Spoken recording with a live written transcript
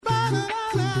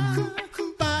You're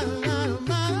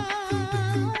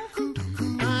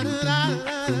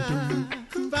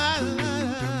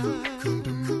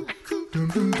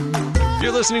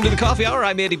listening to The Coffee Hour.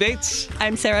 I'm Andy Bates.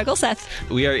 I'm Sarah Gulseth.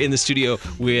 We are in the studio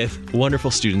with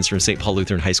wonderful students from St. Paul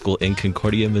Lutheran High School in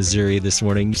Concordia, Missouri this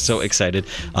morning. So excited.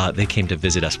 They came to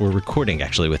visit us. We're recording,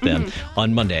 actually, with them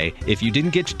on Monday. If you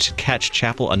didn't get to catch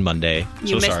chapel on Monday,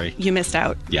 sorry. You missed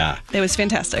out. Yeah. It was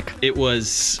fantastic. It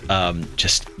was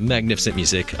just magnificent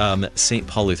music. St.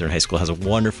 Paul Lutheran High School has a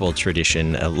wonderful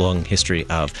tradition, a long history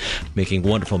of making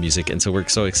wonderful music. And so we're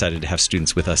so excited to have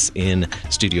students with us in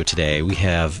studio today. We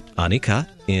have Annika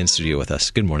in studio with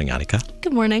us. Good morning, Annika.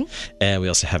 Good morning. And we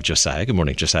also have Josiah. Good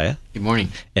morning, Josiah. Good morning.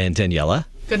 And Daniela.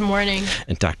 Good morning.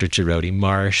 And Dr. Jerrode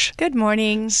Marsh. Good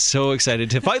morning. So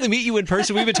excited to finally meet you in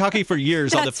person. We've been talking for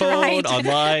years on the phone, right.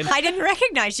 online. I didn't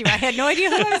recognize you. I had no idea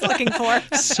who I was looking for.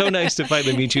 So nice to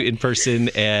finally meet you in person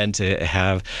and to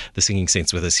have the Singing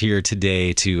Saints with us here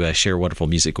today to share wonderful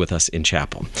music with us in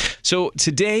chapel. So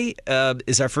today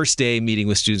is our first day meeting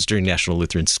with students during National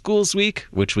Lutheran Schools Week,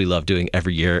 which we love doing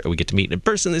every year. We get to meet in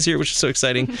person this year, which is so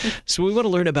exciting. So we want to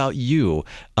learn about you.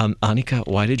 Annika,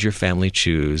 why did your family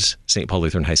choose St. Paul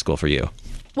Lutheran High School for you?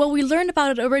 Well, we learned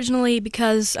about it originally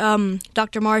because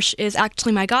Dr. Marsh is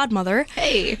actually my godmother.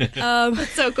 Hey, that's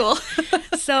so cool.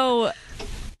 So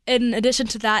in addition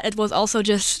to that, it was also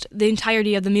just the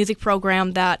entirety of the music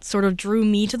program that sort of drew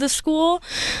me to the school.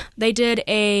 They did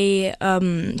a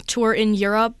tour in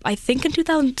Europe, I think in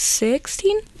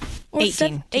 2016? Or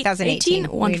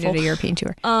 2018. Wonderful. We did a European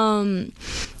tour.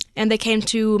 And they came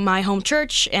to my home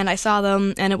church, and I saw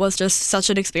them, and it was just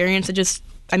such an experience.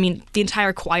 The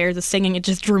entire choir, the singing, it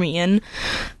just drew me in.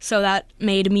 So that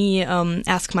made me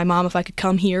ask my mom if I could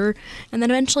come here, and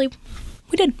then eventually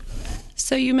we did.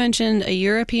 So you mentioned a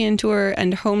European tour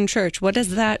and home church. What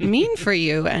does that mean for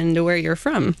you and where you're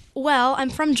from? Well, I'm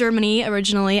from Germany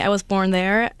originally. I was born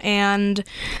there, and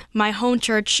my home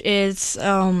church is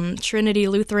Trinity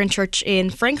Lutheran Church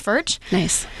in Frankfurt.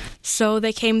 Nice. So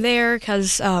they came there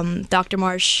because Dr.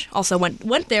 Marsh also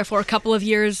went there for a couple of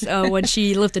years when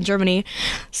she lived in Germany.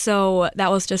 So that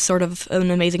was just sort of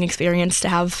an amazing experience to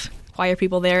have choir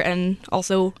people there and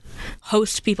also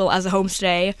host people as a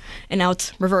homestay, and now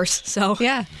it's reverse. So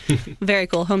yeah, very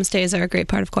cool. Homestays are a great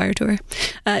part of choir tour.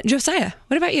 Josiah,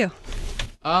 what about you?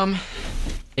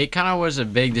 It kind of was a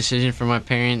big decision for my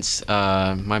parents.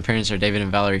 My parents are David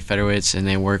and Valerie Federowitz, and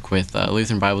they work with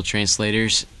Lutheran Bible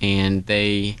translators, and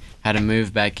they had to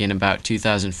move back in about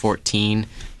 2014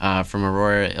 from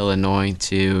Aurora, Illinois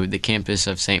to the campus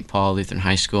of St. Paul Lutheran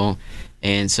High School.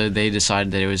 And so they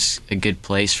decided that it was a good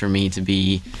place for me to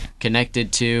be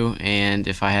connected to, and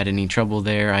if I had any trouble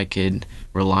there, I could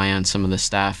rely on some of the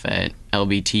staff at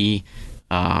LBT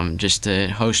just to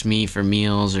host me for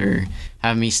meals or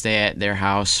have me stay at their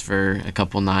house for a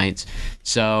couple nights.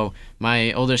 So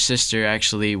my older sister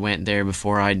actually went there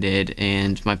before I did,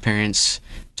 and my parents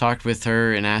talked with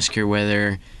her and asked her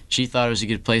whether she thought it was a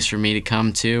good place for me to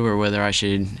come to or whether I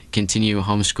should continue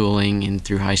homeschooling and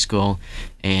through high school.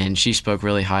 And she spoke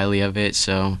really highly of it,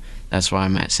 so that's why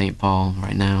I'm at St. Paul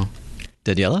right now.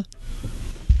 Daniela?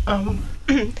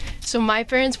 So my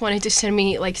parents wanted to send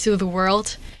me through the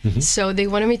world. So they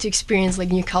wanted me to experience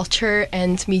new culture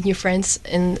and meet new friends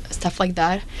and stuff like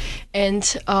that. And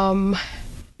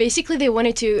basically they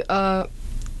wanted to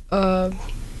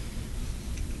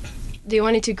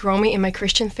grow me in my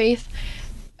Christian faith.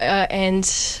 And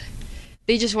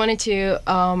they just wanted to,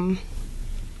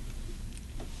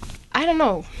 I don't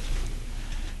know.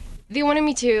 They wanted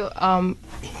me to,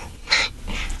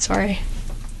 sorry.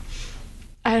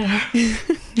 I don't know.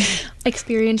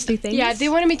 experience new things. Yeah, they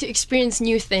wanted me to experience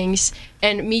new things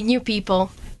and meet new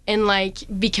people and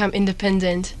become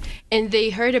independent. And they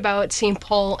heard about St.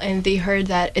 Paul, and they heard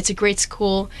that it's a great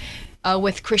school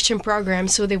with Christian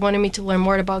programs. So they wanted me to learn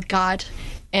more about God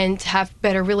and have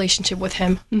better relationship with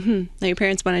him. Mm-hmm. Now your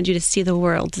parents wanted you to see the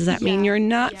world. Does that mean you're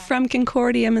not from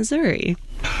Concordia, Missouri?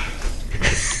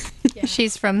 Yeah.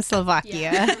 She's from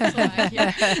Slovakia.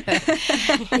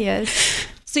 Yes.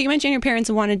 So you mentioned your parents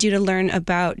wanted you to learn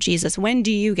about Jesus. When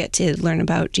do you get to learn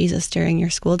about Jesus during your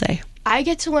school day? I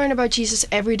get to learn about Jesus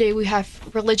every day. We have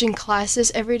religion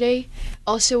classes every day.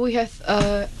 Also, we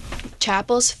have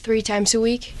chapels 3 times a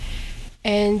week.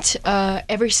 And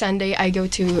every Sunday I go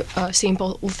to St.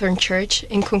 Paul Lutheran Church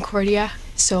in Concordia,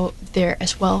 so there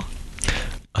as well.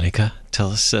 Annika, tell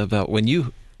us about when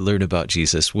you learn about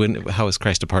Jesus. How is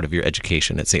Christ a part of your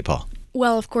education at St. Paul?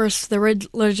 Well, of course, the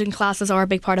religion classes are a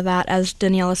big part of that, as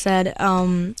Daniela said.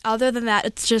 Other than that,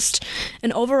 it's just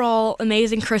an overall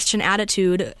amazing Christian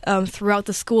attitude throughout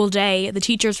the school day. The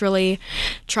teachers really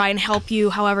try and help you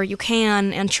however you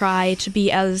can and try to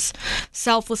be as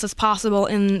selfless as possible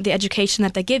in the education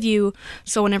that they give you.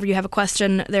 So whenever you have a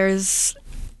question, there's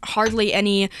hardly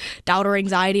any doubt or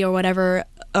anxiety or whatever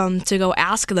to go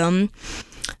ask them.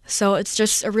 So it's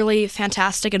just a really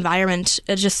fantastic environment.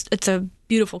 It's a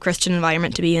beautiful Christian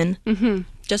environment to be in. Mm-hmm.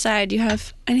 Josiah, do you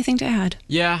have anything to add?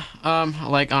 Yeah,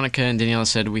 like Annika and Daniela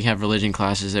said, we have religion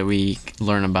classes that we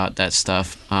learn about that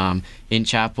stuff. In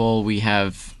chapel, we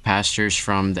have pastors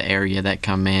from the area that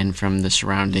come in from the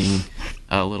surrounding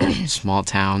little small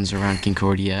towns around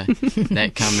Concordia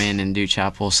that come in and do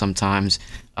chapel sometimes.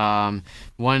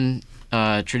 One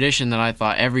tradition that I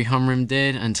thought every homeroom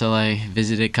did until I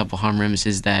visited a couple homerooms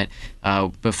is that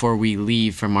before we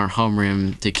leave from our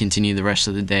homeroom to continue the rest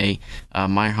of the day,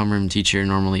 my homeroom teacher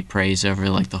normally prays over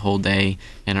like the whole day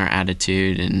and our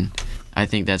attitude, and I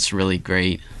think that's really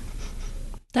great.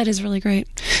 That is really great.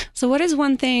 So what is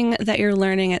one thing that you're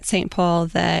learning at St. Paul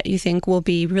that you think will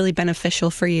be really beneficial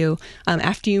for you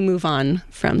after you move on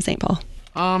from St. Paul?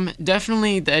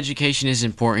 Definitely the education is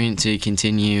important to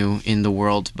continue in the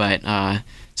world, but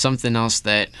something else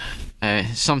that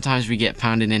sometimes we get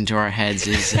pounded into our heads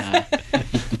is,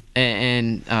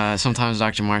 and sometimes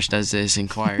Dr. Marsh does this in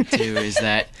choir too, is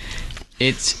that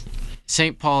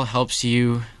St. Paul helps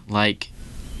you like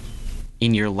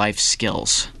in your life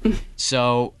skills.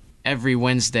 So every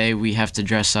Wednesday we have to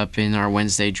dress up in our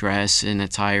Wednesday dress and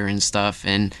attire and stuff,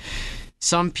 and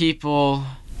some people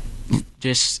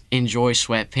just enjoy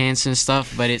sweatpants and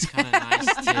stuff, but it's kind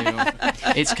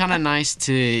of nice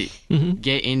to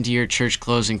get into your church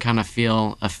clothes and kind of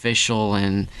feel official,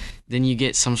 and then you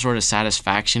get some sort of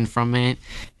satisfaction from it,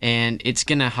 and it's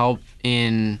gonna help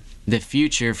in the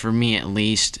future, for me at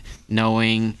least,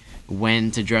 knowing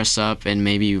when to dress up and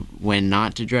maybe when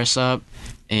not to dress up.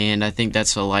 And I think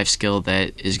that's a life skill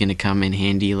that is going to come in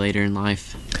handy later in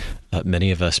life.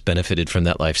 Many of us benefited from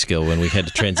that life skill when we had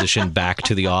to transition back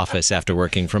to the office after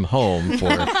working from home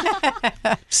for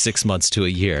 6 months to a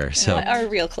year. So our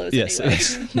real clothes. Yes,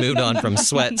 anyway. moved on from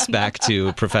sweats back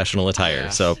to professional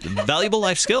attire. So valuable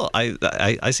life skill.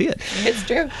 I see it. It's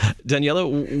true. Daniela,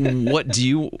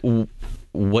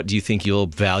 what do you think you'll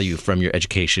value from your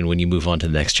education when you move on to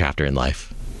the next chapter in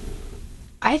life?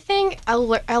 I think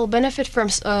I'll benefit from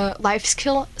life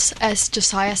skills, as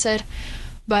Josiah said,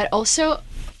 but also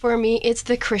for me, it's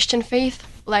the Christian faith.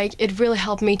 Like, it really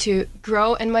helped me to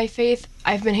grow in my faith.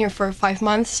 I've been here for 5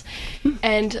 months,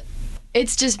 and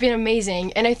it's just been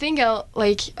amazing. And I think I'll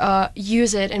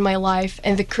use it in my life,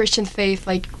 and the Christian faith.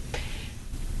 Like,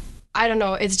 I don't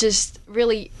know. It's just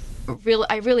really.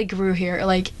 I really grew here,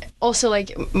 also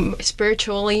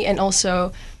spiritually and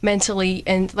also mentally,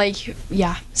 and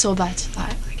so that's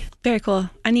that. Very cool.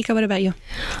 Annika, what about you?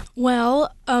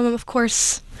 Well, of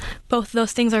course, both of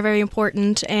those things are very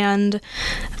important, and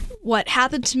what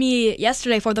happened to me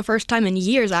yesterday for the first time in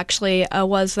years, actually,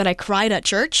 was that I cried at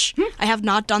church. I have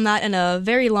not done that in a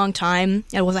very long time.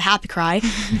 It was a happy cry.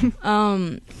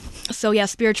 So yeah,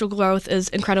 spiritual growth is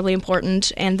incredibly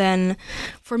important. And then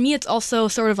for me, it's also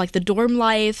sort of like the dorm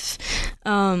life.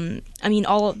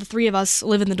 All of the three of us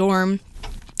live in the dorm.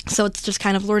 So it's just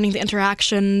kind of learning the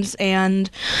interactions and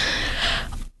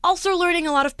also learning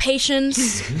a lot of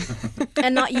patience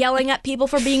and not yelling at people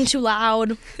for being too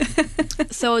loud.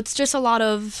 So it's just a lot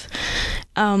of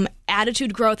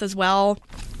attitude growth as well,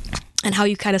 and how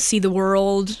you kind of see the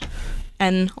world.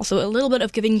 And also a little bit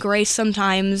of giving grace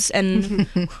sometimes, and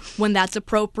when that's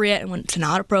appropriate and when it's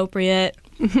not appropriate.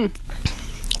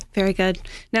 Very good.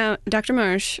 Now, Dr.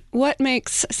 Marsh, what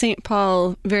makes St.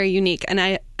 Paul very unique? And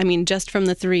I mean, just from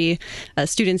the three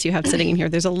students you have sitting in here,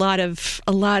 there's a lot of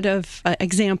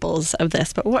examples of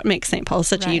this. But what makes St. Paul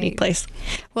such a unique place?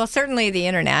 Well, certainly the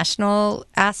international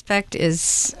aspect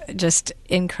is just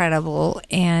incredible,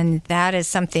 and that is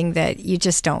something that you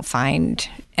just don't find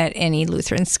at any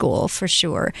Lutheran school, for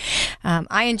sure.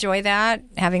 I enjoy that.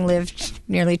 Having lived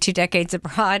nearly 2 decades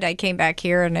abroad, I came back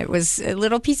here, and it was a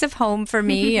little piece of home for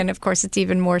me. And of course, it's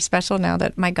even more special now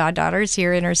that my goddaughter's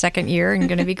here in her second year and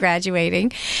going to be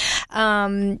graduating.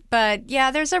 But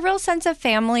yeah, there's a real sense of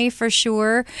family, for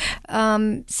sure.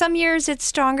 Some years it's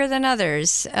stronger than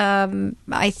others.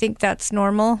 I think that's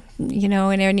normal, in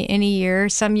any year.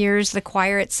 Some years the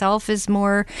choir itself is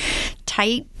more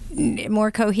tight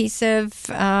more cohesive.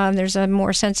 There's a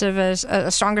more sense of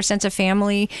a stronger sense of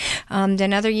family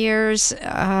than other years.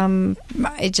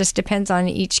 It just depends on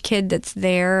each kid that's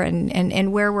there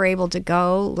and where we're able to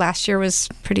go. Last year was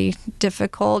pretty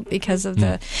difficult because of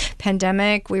the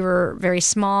pandemic. We were very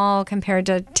small compared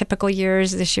to typical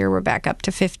years. This year we're back up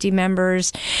to 50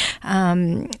 members,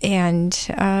 and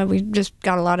we just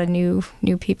got a lot of new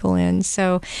people in.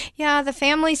 So yeah, the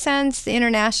family sense, the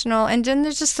international, and then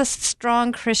there's just a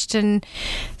strong Christian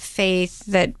faith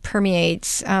that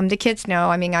permeates. The kids know.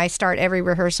 I mean, I start every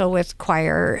rehearsal with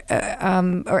choir,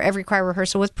 or every choir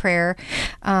rehearsal with prayer.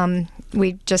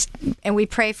 We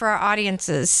pray for our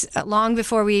audiences long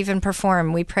before we even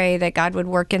perform. We pray that God would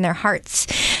work in their hearts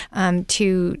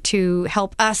to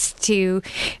help us to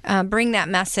bring that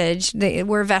message.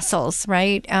 We're vessels,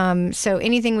 right? So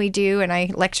anything we do, and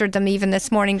I lectured them even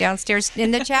this morning downstairs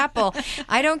in the chapel.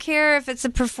 I don't care if it's a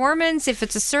performance, if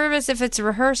it's a service, if it's a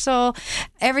rehearsal.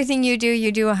 Everything you do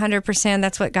 100%.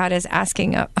 That's what God is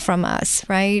asking from us,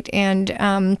 right?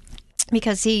 And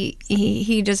because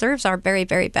he deserves our very,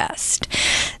 very best.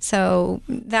 So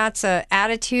that's an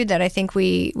attitude that I think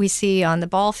we see on the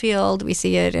ball field. We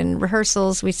see it in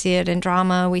rehearsals. We see it in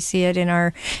drama. We see it in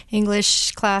our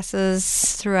English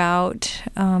classes throughout,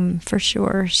 for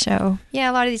sure. So, yeah,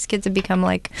 a lot of these kids have become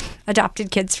like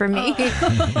adopted kids for me.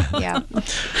 Yeah.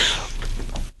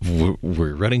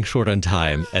 We're running short on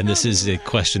time, and this is a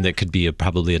question that could be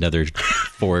probably another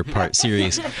 4-part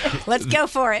series. Let's go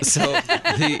for it. So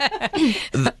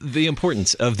the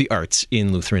importance of the arts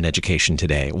in Lutheran education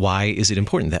today. Why is it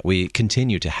important that we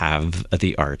continue to have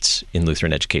the arts in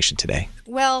Lutheran education today?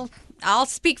 Well, I'll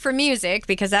speak for music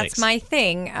because that's my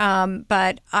thing.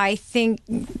 But I think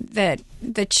that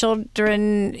the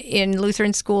children in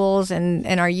Lutheran schools and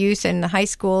our youth in the high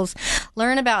schools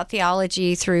learn about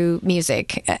theology through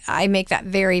music. I make that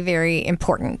very, very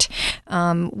important.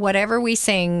 Whatever we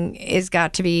sing is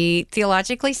got to be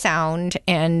theologically sound,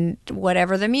 and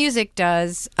whatever the music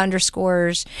does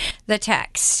underscores the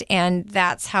text, and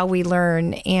that's how we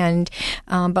learn. And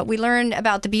but we learn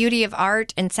about the beauty of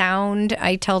art and sound.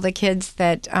 I tell the kids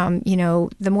that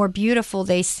the more beautiful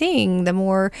they sing, the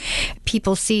more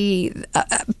people see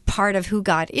a part of who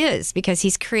God is, because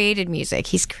He's created music.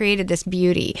 He's created this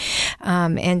beauty.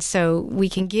 And so we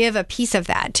can give a piece of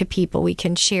that to people. We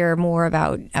can share more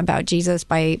about Jesus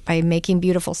by making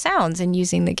beautiful sounds and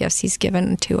using the gifts He's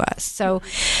given to us. So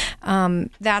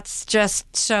that's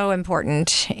just so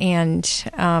important. And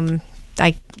I'm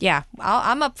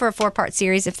up for a 4-part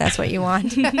series if that's what you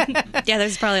want. Yeah,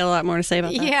 there's probably a lot more to say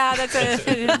about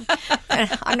that.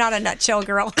 Yeah, I'm not a nutshell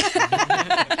girl.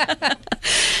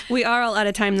 We are all out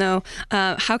of time, though.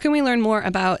 How can we learn more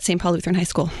about St. Paul Lutheran High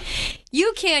School?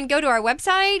 You can go to our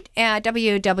website at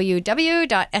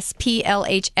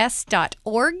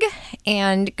www.splhs.org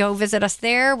and go visit us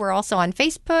there. We're also on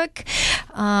Facebook.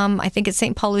 I think it's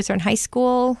St. Paul Lutheran High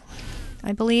School,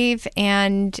 I believe.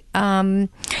 And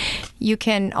you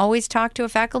can always talk to a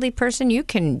faculty person. You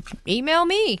can email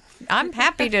me. I'm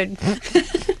happy to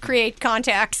create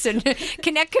contacts and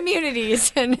connect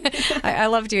communities. And I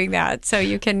love doing that. So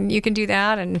you can do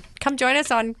that and come join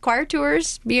us on choir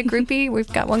tours. Be a groupie.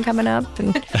 We've got one coming up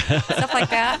and stuff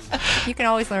like that. You can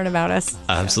always learn about us.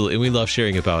 Absolutely. And we love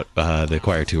sharing about the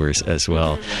choir tours as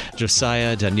well.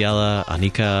 Josiah, Daniela,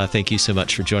 Annika, thank you so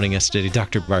much for joining us today.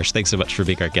 Dr. Marsh, thanks so much for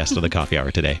being our guest on the Coffee Hour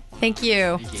today. Thank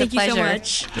you. It's a pleasure. Thank you so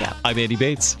much. Yeah. I'm Andy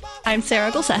Bates. I'm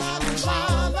Sarah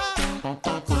Gulseth.